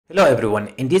Hello everyone,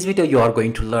 in this video you are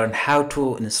going to learn how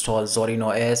to install Zorin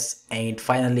OS, and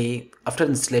finally after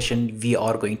installation we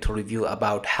are going to review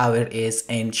about how it is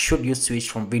and should you switch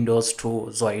from Windows to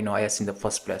Zorin OS in the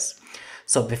first place.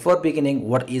 So before beginning,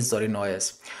 what is Zorin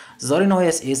OS? Zorin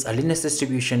OS is a Linux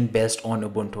distribution based on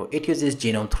Ubuntu. It uses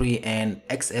GNOME 3 and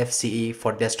XFCE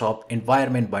for desktop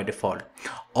environment by default.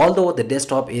 Although the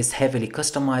desktop is heavily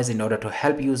customized in order to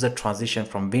help user transition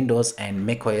from Windows and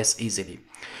macOS easily.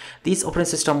 This operating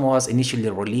system was initially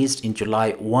released in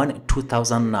July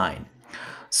 2009.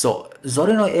 So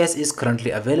Zorin OS is currently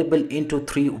available into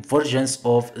three versions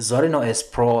of Zorin OS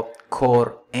Pro,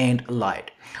 Core and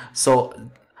Lite. So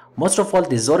most of all,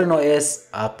 the Zorin OS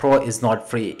Pro is not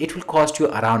free. It will cost you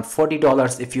around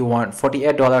 $40 if you want,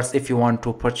 $48 if you want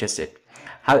to purchase it.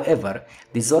 However,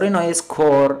 the Zorin OS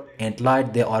Core and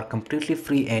Lite, they are completely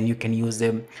free and you can use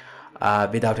them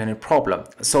without any problem.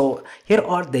 So here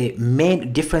are the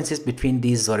main differences between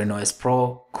these Zorin OS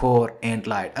Pro, Core and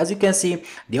Lite. As you can see,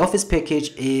 the Office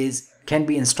package can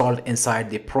be installed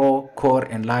inside the Pro, Core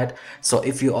and Lite. So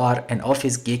if you are an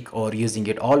Office geek or using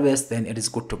it always, then it is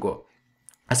good to go.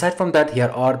 Aside from that, here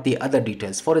are the other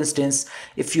details. For instance,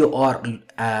 if you are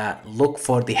look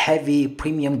for the heavy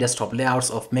premium desktop layouts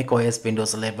of macOS,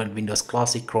 Windows 11, Windows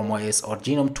Classic, Chrome OS or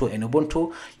GNOME 2 and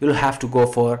Ubuntu, you'll have to go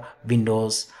for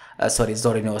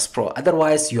Zorin OS Pro.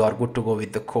 Otherwise, you are good to go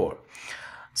with the Core.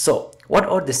 So what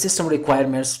are the system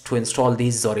requirements to install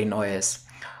these Zorin OS?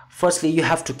 Firstly, you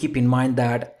have to keep in mind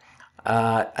that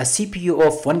a CPU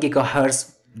of 1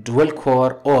 GHz dual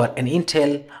core or an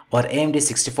Intel or AMD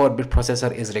 64-bit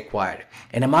processor is required.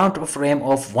 An amount of RAM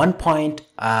of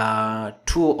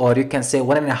 1.2 or you can say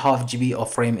 1.5 GB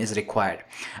of RAM is required.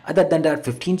 Other than that,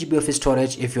 15 GB of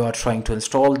storage if you are trying to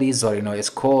install the Zorin OS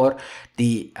Core.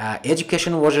 The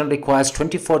education version requires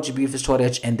 24 GB of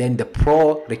storage, and then the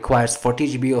Pro requires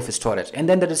 40 GB of storage, and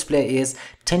then the display is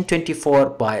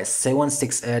 1024 by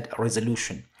 768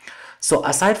 resolution. So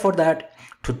aside for that,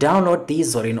 to download the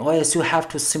Zorin OS, you have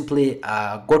to simply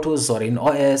go to Zorin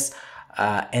OS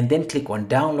and then click on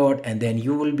download, and then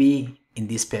you will be in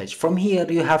this page. From here,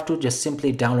 you have to just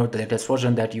simply download the latest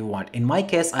version that you want. In my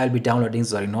case, I'll be downloading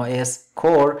Zorin OS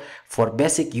Core for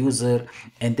basic user,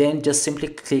 and then just simply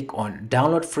click on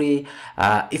download free.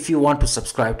 If you want to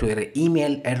subscribe to your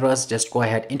email address, just go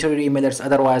ahead, enter your email address.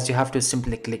 Otherwise, you have to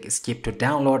simply click skip to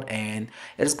download, and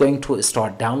it's going to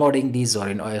start downloading the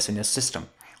Zorin OS in your system.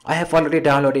 I have already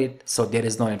downloaded, so there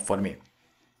is no need for me.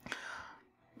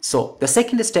 So the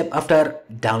second step after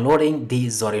downloading the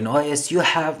Zorin OS,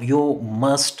 you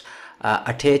must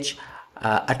attach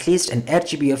at least an 8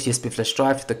 GB of USB flash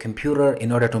drive to the computer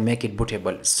in order to make it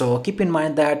bootable. So keep in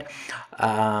mind that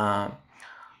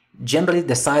generally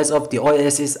the size of the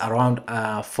OS is around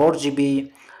 4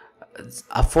 GB.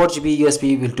 A 4 GB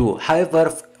USB will do.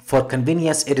 However, for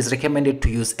convenience, it is recommended to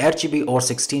use 8 GB or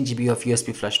 16 GB of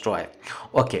USB flash drive.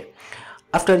 Okay,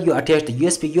 after you attach the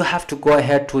USB, you have to go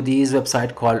ahead to this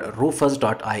website called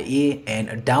rufus.ie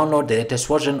and download the latest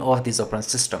version of this operating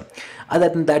system. Other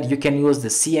than that, you can use the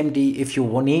CMD if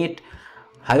you need.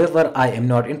 However, I am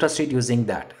not interested using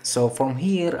that. So from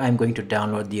here, I'm going to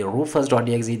download the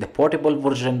rufus.exe, the portable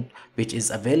version, which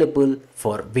is available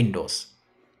for Windows.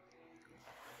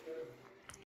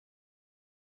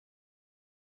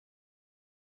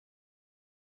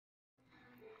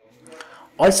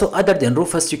 Also, other than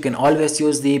Rufus, you can always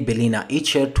use the Belina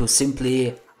Etcher to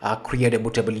simply create a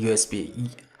bootable USB.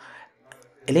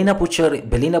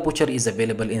 Belina Butcher is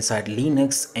available inside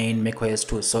Linux and macOS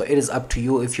too. So it is up to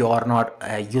you if you are not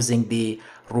using the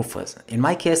Rufus. In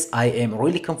my case, I am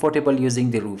really comfortable using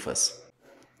the Rufus.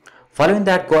 Following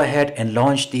that, go ahead and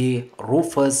launch the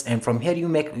Rufus, and from here you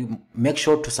make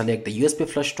sure to select the USB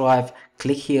flash drive.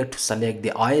 Click here to select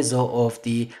the ISO of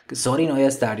the Zorin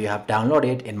OS that you have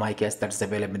downloaded. In my case, that's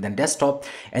available in the desktop,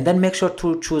 and then make sure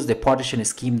to choose the partition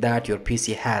scheme that your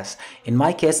PC has. In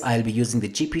my case, I'll be using the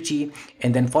GPT,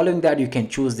 and then following that, you can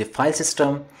choose the file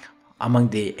system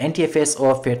among the NTFS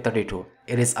or FAT32.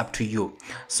 It is up to you.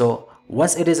 So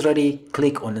once it is ready,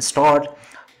 click on start.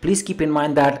 Please keep in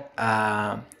mind that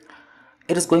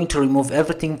it is going to remove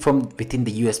everything from within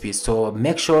the USB. So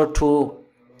make sure to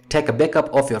take a backup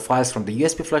of your files from the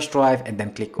USB flash drive and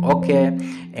then click OK,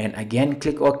 and again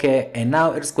click OK, and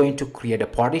now it's going to create a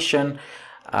partition.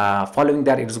 Following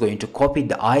that, it is going to copy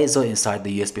the ISO inside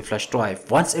the USB flash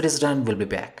drive. Once it is done, we'll be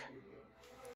back.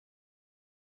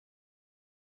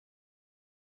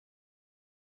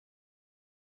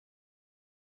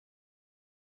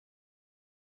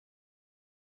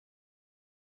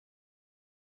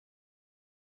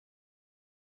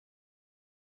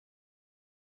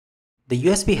 The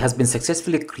USB has been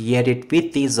successfully created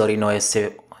with the Zorin OS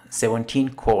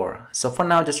 17 core. So for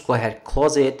now, just go ahead,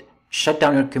 close it, shut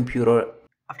down your computer.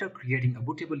 After creating a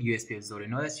bootable USB of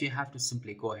Zorin OS, you have to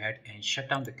simply go ahead and shut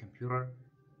down the computer.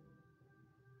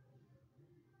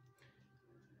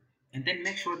 And then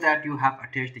make sure that you have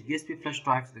attached the USB flash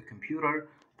drive to the computer.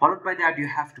 Followed by that, you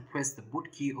have to press the boot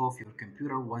key of your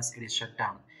computer once it is shut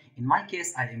down. In my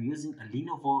case, I am using a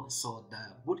Lenovo, so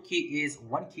the boot key is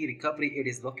one key recovery. It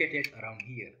is located around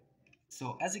here.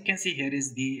 So as you can see, here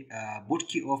is the boot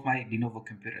key of my Lenovo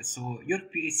computer. So your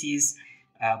PC's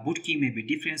boot key may be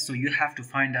different, so you have to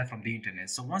find that from the internet.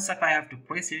 So once if I have to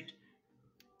press it,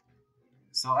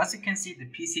 so as you can see, the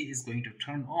PC is going to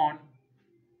turn on.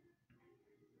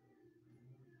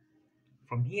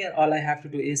 From here, all I have to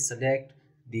do is select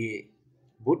the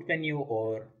boot menu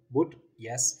or boot,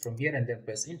 yes, from here, and then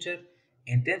press enter.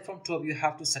 And then from top, you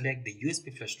have to select the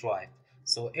USB flash drive.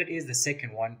 So it is the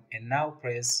second one, and now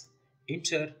press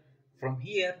enter. From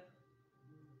here,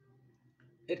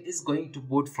 it is going to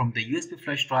boot from the USB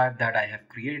flash drive that I have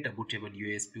created a bootable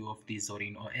USB of the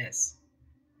Zorin OS.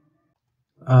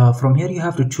 From here, you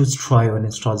have to choose try or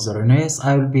install Zorin OS.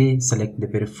 I will be selecting the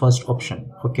very first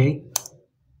option. Okay.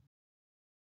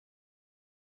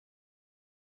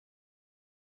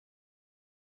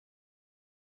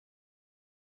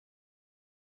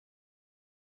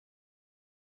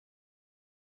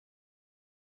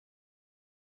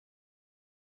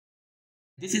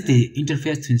 This is the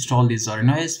interface to install the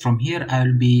Zorin OS. From here, I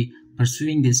will be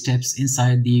pursuing the steps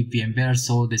inside the VMware,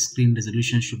 so the screen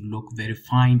resolution should look very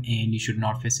fine and you should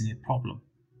not face any problem.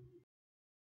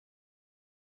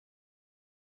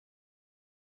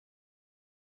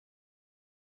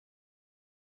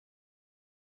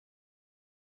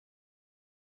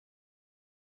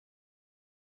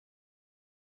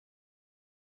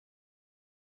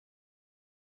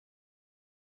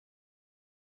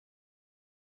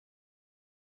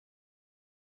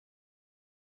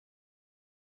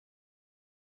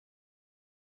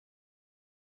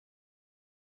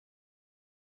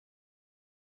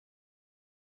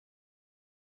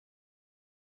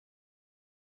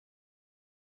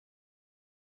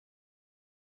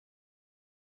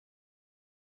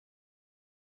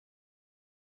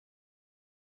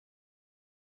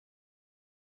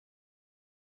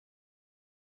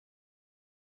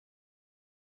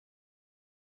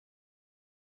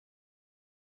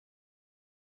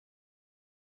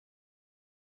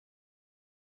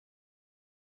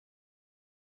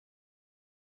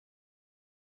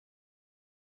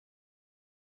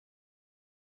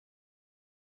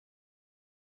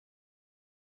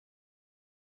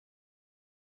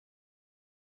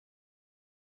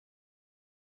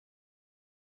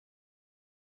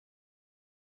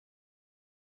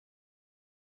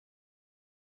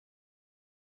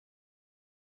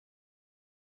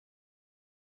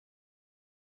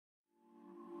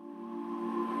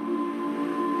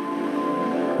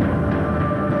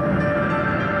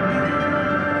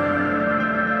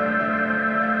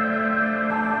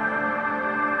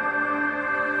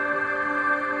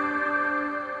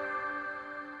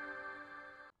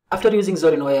 After using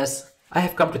Zorin OS, I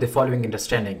have come to the following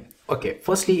understanding. Okay,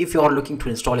 firstly, if you are looking to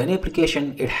install any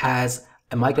application, it has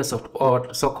a Microsoft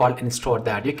or so-called install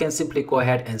that you can simply go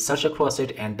ahead and search across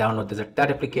it and download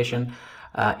that application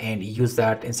and use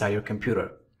that inside your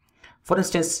computer. For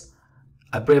instance,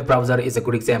 a Brave browser is a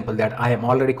good example that I am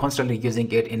already constantly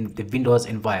using it in the Windows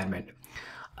environment.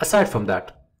 Aside from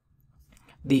that,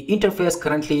 the interface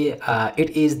currently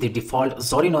it is the default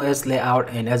Zorin OS layout,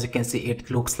 and as you can see, it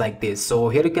looks like this. So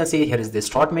here you can see here is the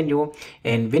start menu,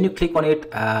 and when you click on it,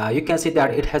 you can see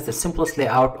that it has the simplest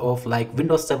layout of like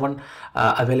Windows 7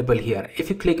 available here.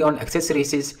 If you click on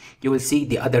accessories, you will see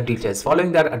the other details.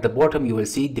 Following that, at the bottom you will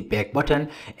see the back button,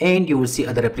 and you will see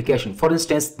other applications. For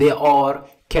instance, they are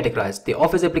categorized. The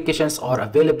Office applications are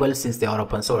available since they are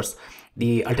open source.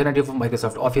 The alternative of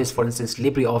Microsoft Office, for instance,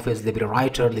 LibreOffice,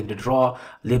 LibreWriter,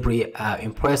 LibreDraw,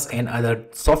 Impress, and other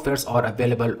softwares are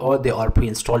available, or they are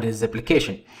pre-installed in this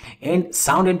application. And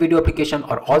sound and video application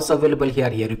are also available here.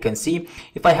 Here you can see,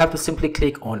 if I have to simply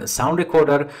click on a sound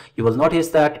recorder, you will notice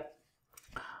that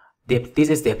this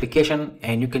is the application,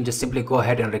 and you can just simply go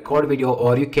ahead and record video,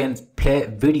 or you can play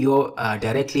video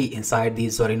directly inside the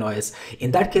Zorin OS.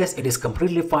 In that case, it is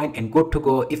completely fine and good to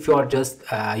go if you are just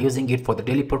using it for the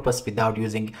daily purpose without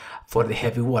using for the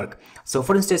heavy work. So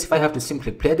for instance, if I have to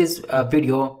simply play this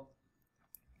video.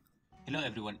 Hello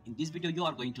everyone, in this video you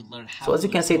are going to learn how. So as you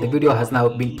can see, the video has now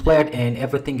been played and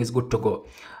everything is good to go.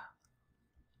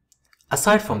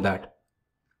 Aside from that,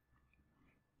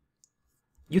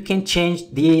 you can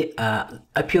change the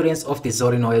appearance of the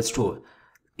Zorin OS too.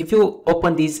 If you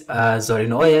open this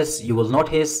Zorin OS, you will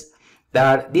notice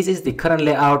that this is the current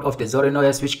layout of the Zorin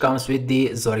OS, which comes with the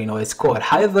Zorin OS core.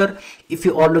 However, if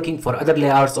you are looking for other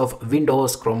layouts of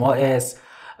Windows, Chrome OS,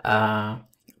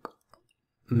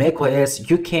 macOS,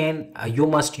 you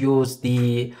must use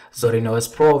the Zorin OS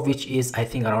Pro, which is I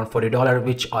think around $40,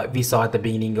 which we saw at the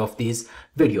beginning of this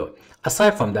video.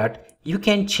 Aside from that, you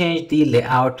can change the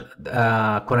layout.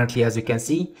 Currently, as you can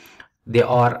see, they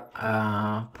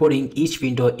are putting each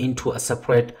window into a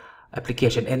separate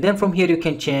application, and then from here you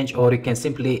can change, or you can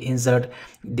simply insert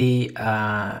the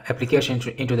application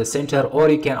into the center, or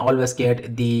you can always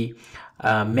get the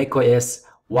macOS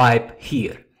wipe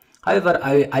here. However,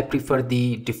 I prefer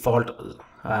the default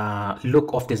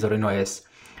look of the Zorin OS.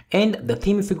 And the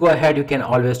theme, if you go ahead, you can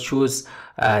always choose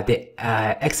the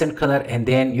accent color, and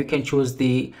then you can choose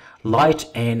the light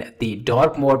and the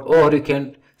dark mode, or you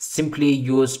can simply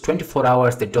use 24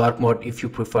 hours the dark mode if you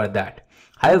prefer that.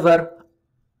 However,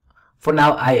 for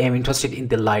now I am interested in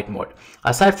the light mode.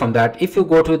 Aside from that, if you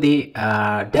go to the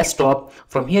desktop,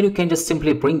 from here you can just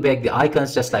simply bring back the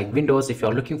icons just like Windows. If you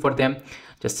are looking for them,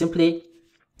 just simply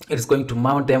it is going to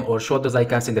mount them or show those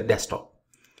icons in the desktop.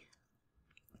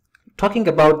 Talking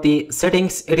about the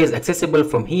settings, it is accessible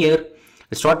from here,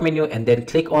 the start menu, and then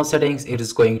click on settings. It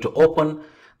is going to open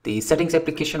the settings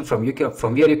application. From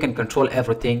here you can control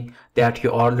everything that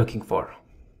you are looking for.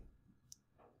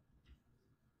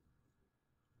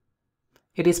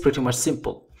 It is pretty much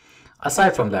simple.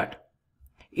 Aside from that,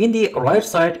 in the right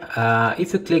side,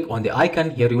 if you click on the icon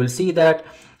here, you will see that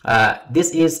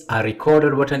this is a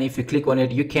recorder button. If you click on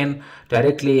it, you can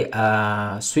directly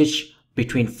switch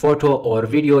between photo or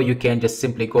video. You can just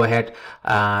simply go ahead,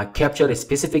 capture a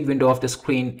specific window of the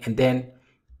screen, and then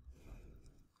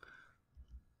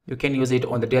you can use it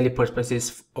on the daily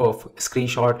purposes of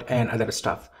screenshot and other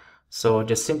stuff. So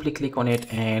just simply click on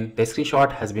it, and the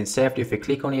screenshot has been saved. If you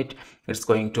click on it, it's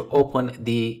going to open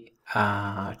the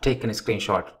taken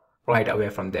screenshot right away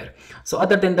from there. So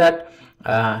other than that,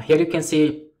 here you can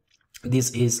see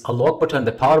this is a lock button,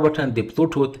 the power button, the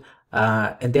Bluetooth,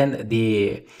 and then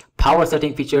the power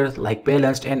setting features like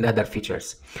balanced and other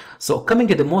features. So coming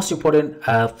to the most important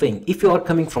thing, if you are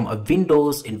coming from a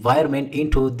Windows environment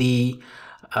into the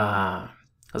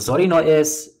Zorin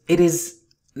OS, it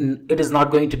is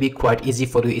not going to be quite easy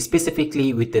for you,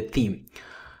 specifically with the theme.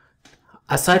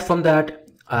 Aside from that,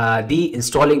 the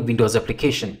installing Windows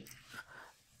application,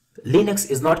 Linux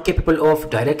is not capable of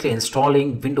directly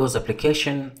installing Windows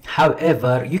application.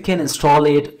 However, you can install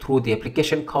it through the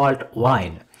application called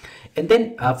Wine. And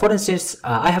then for instance,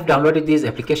 I have downloaded this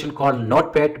application called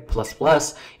Notepad++.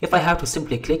 If I have to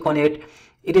simply click on it,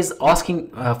 it is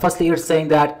asking, firstly it's saying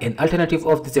that an alternative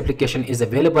of this application is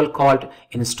available called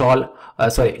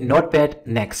Notepad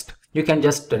Next. You can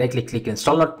just directly click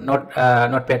install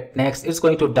Notepad Next. It's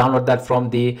going to download that from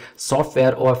the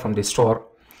software or from the store.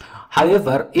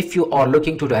 However, if you are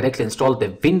looking to directly install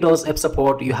the Windows app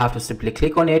support, you have to simply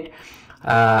click on it.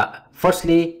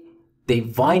 Firstly, the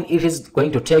Wine, it is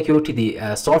going to take you to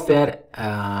the software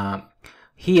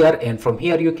here, and from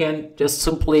here you can just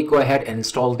simply go ahead and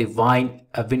install the Wine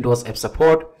Windows app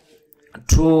support,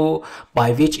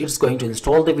 by which it's going to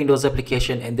install the Windows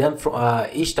application, and then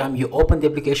each time you open the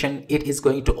application, it is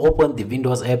going to open the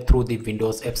Windows app through the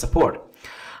Windows app support.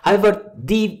 However,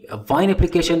 the Wine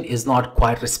application is not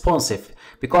quite responsive,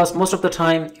 because most of the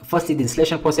time, firstly, the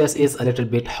installation process is a little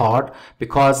bit hard,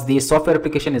 because the software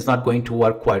application is not going to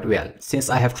work quite well.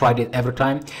 Since I have tried it every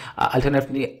time,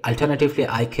 alternatively,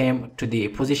 I came to the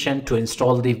position to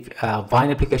install the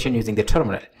Wine application using the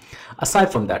terminal.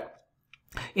 Aside from that,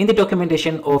 in the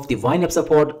documentation of the Wine app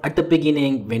support, at the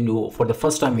beginning, for the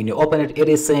first time when you open it, it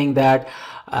is saying that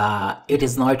it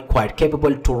is not quite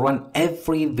capable to run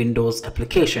every Windows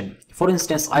application. For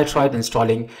instance, I tried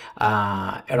installing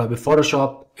Adobe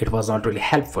Photoshop. It was not really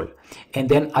helpful. And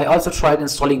then I also tried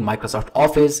installing Microsoft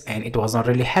Office, and it was not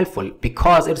really helpful,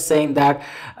 because it's saying that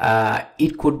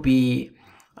it could be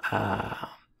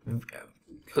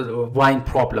Wine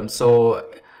problem. So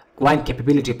Wine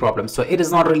capability problem. So it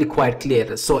is not really quite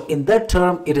clear. So in that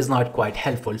term, it is not quite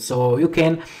helpful. So you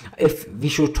can, if we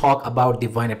should talk about the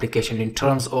Wine application in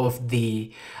terms of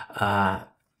the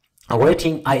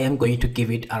rating, I am going to give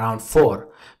it around 4,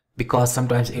 because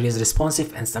sometimes it is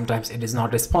responsive and sometimes it is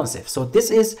not responsive. So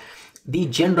this is the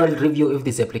general review of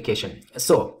this application.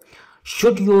 So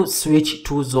should you switch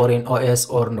to Zorin OS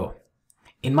or no?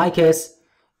 In my case,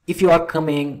 if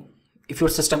your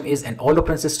system is an old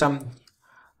operating system,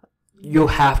 you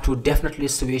have to definitely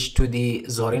switch to the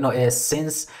Zorin OS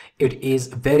since it is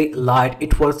very light.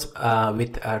 It works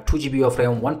with 2 GB of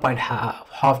RAM, 1.5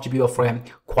 GB of RAM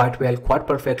quite well, quite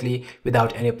perfectly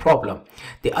without any problem.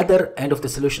 The other end of the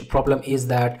solution problem is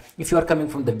that if you are coming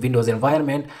from the Windows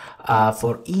environment,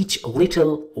 for each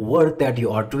little work that you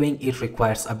are doing, it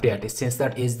requires update since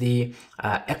that is the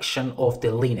action of the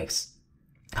Linux.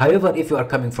 However, if you are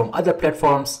coming from other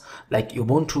platforms like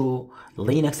Ubuntu,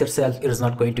 Linux itself, it is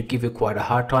not going to give you quite a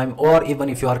hard time. Or even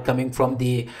if you are coming from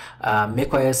the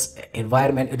macOS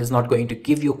environment, it is not going to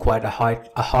give you quite a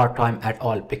hard time at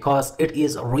all, because it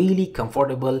is really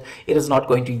comfortable. It is not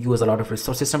going to use a lot of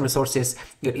system resources.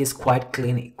 It is quite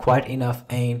clean, quite enough,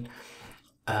 and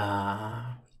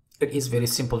it is very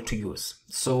simple to use.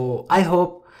 So I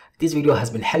hope this video has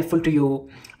been helpful to you.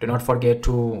 Do not forget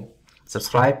to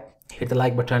subscribe, hit the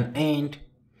like button, and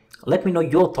let me know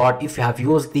your thought if you have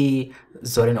used the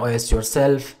Zorin OS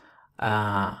yourself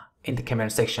in the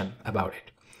comment section about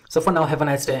it. So for now, have a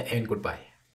nice day and goodbye.